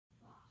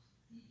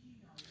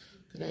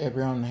G'day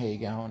everyone, how you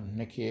going?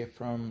 Nick here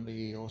from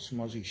the Awesome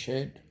Aussie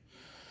Shed.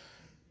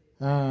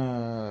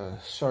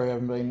 Sorry I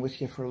haven't been with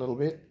you for a little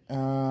bit.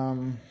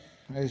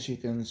 As you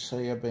can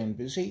see, I've been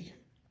busy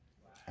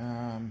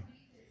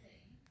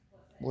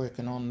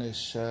working on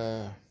this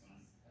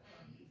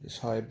this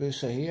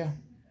Hayabusa here.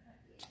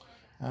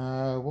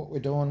 What we're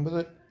doing with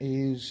it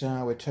is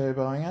we're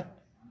turboing it,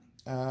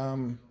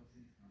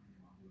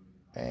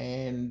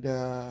 and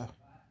I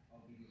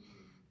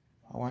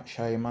won't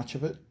show you much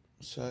of it.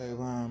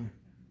 So,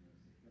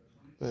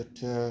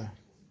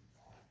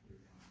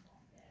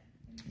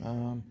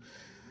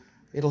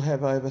 it'll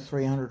have over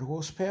 300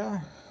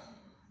 horsepower.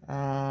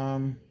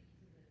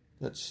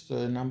 That's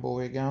the number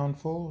we're going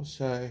for.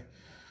 So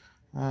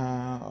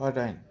I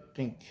don't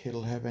think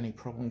it'll have any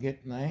problem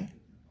getting there.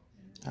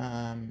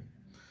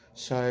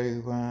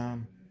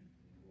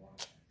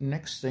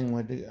 Next thing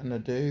we're going to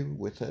do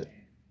with it,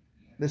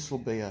 this will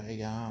be a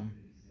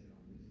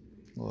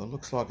well, it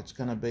looks like it's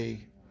going to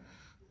be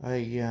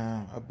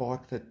a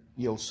bike that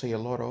you'll see a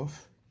lot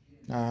of,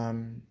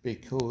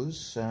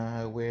 because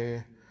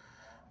we're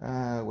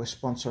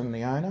sponsoring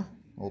the owner,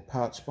 or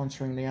part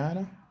sponsoring the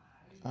owner,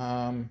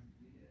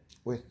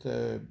 with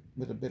a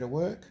bit of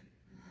work.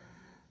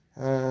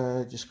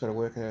 Just got to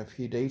work out a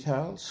few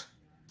details.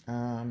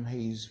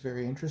 He's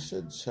very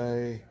interested,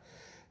 so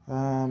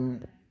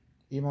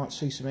you might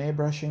see some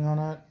airbrushing on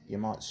it, you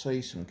might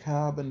see some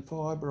carbon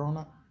fibre on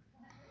it.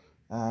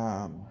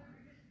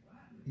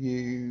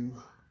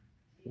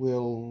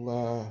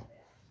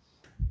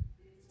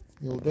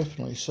 You'll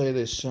definitely see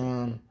this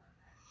the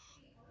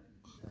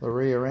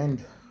rear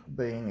end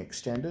being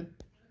extended.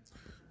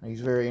 He's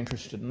very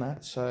interested in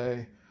that,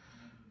 so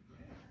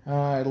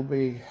it'll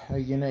be a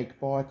unique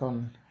bike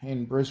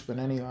in Brisbane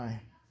anyway.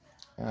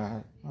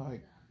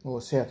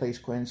 Or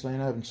southeast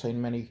Queensland. I haven't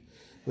seen many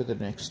with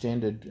an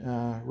extended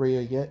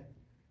rear yet.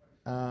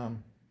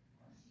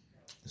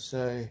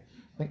 So I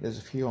think there's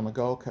a few on the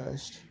Gold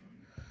Coast.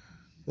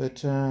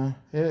 But yeah,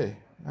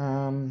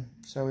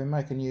 so we're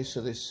making use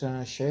of this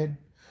shed.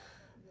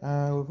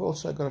 We've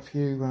also got a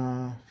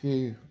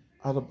few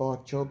other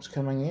bike jobs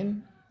coming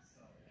in,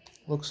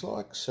 looks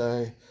like,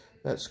 so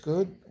that's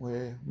good.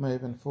 We're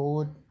moving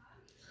forward.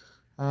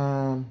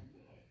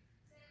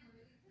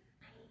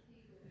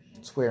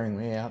 It's wearing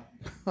me out.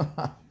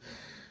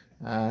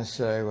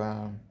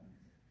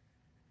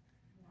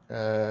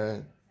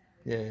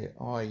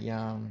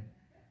 Yeah,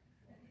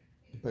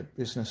 but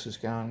business is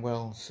going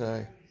well,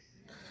 so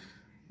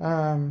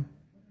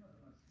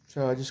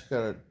so I just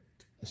thought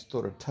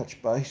I'd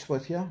touch base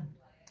with you.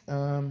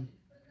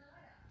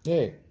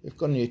 Yeah, we've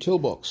got a new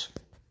toolbox.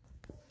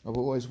 I've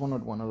always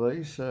wanted one of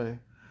these, so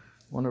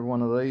wanted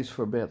one of these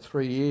for about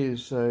 3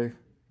 years, so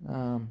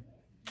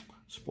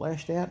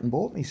splashed out and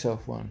bought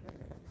myself one.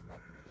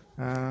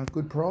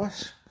 Good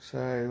price.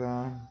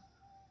 So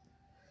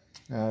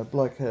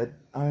bloke had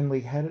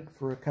only had it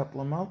for a couple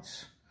of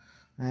months,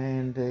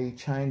 and he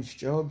changed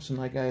jobs and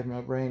they gave him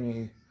a brand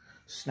new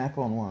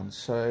snap-on one,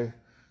 so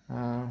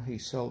he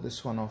sold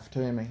this one off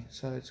to me,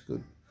 so it's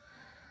good.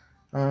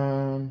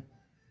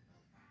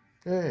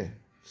 Yeah,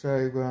 so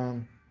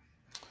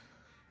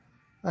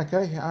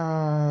okay,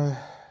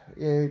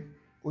 yeah,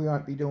 we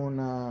won't be doing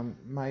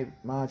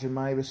Margin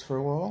Mavis for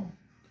a while,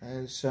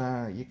 as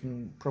you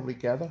can probably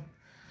gather.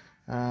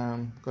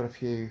 Got a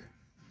few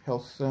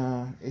health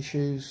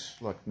issues,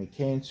 like me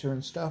cancer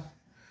and stuff,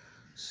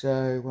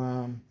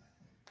 so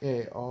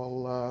yeah,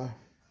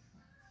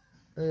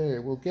 yeah,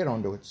 we'll get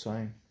onto it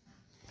soon.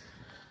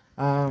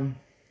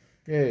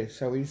 Yeah,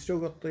 so we've still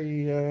got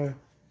the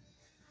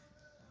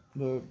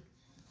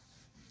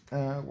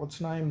what's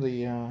named,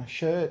 the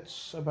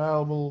shirts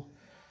available,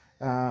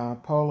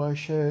 polo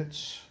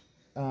shirts,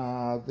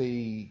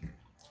 the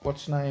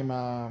what's name,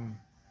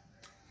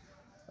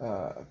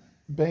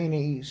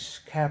 beanies,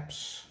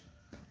 caps,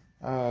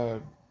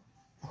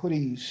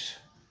 hoodies,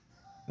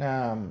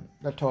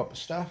 that type of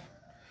stuff.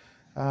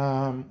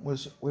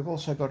 We've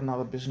also got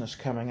another business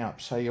coming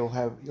up, so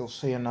you'll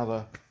see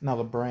another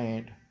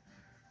brand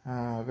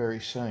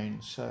very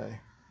soon. So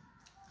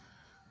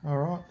all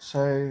right,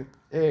 so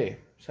yeah,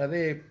 so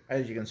there,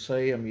 as you can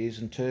see, I'm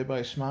using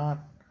Turbo Smart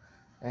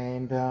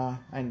and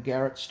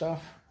Garrett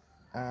stuff.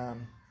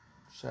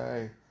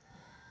 So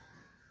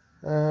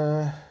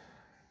yeah,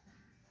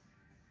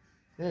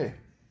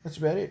 that's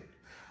about it.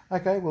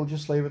 Okay, we'll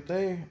just leave it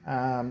there.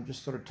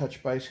 Just thought I'd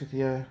touch base with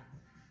you,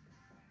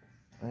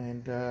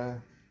 and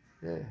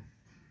yeah,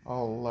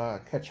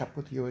 I'll catch up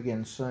with you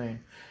again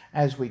soon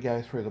as we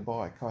go through the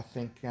bike. I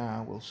think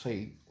we'll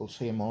see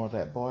more of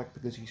that bike,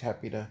 because he's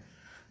happy to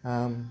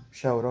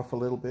show it off a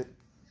little bit.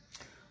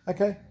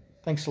 Okay,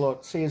 thanks a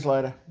lot. See you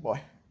later.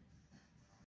 Bye.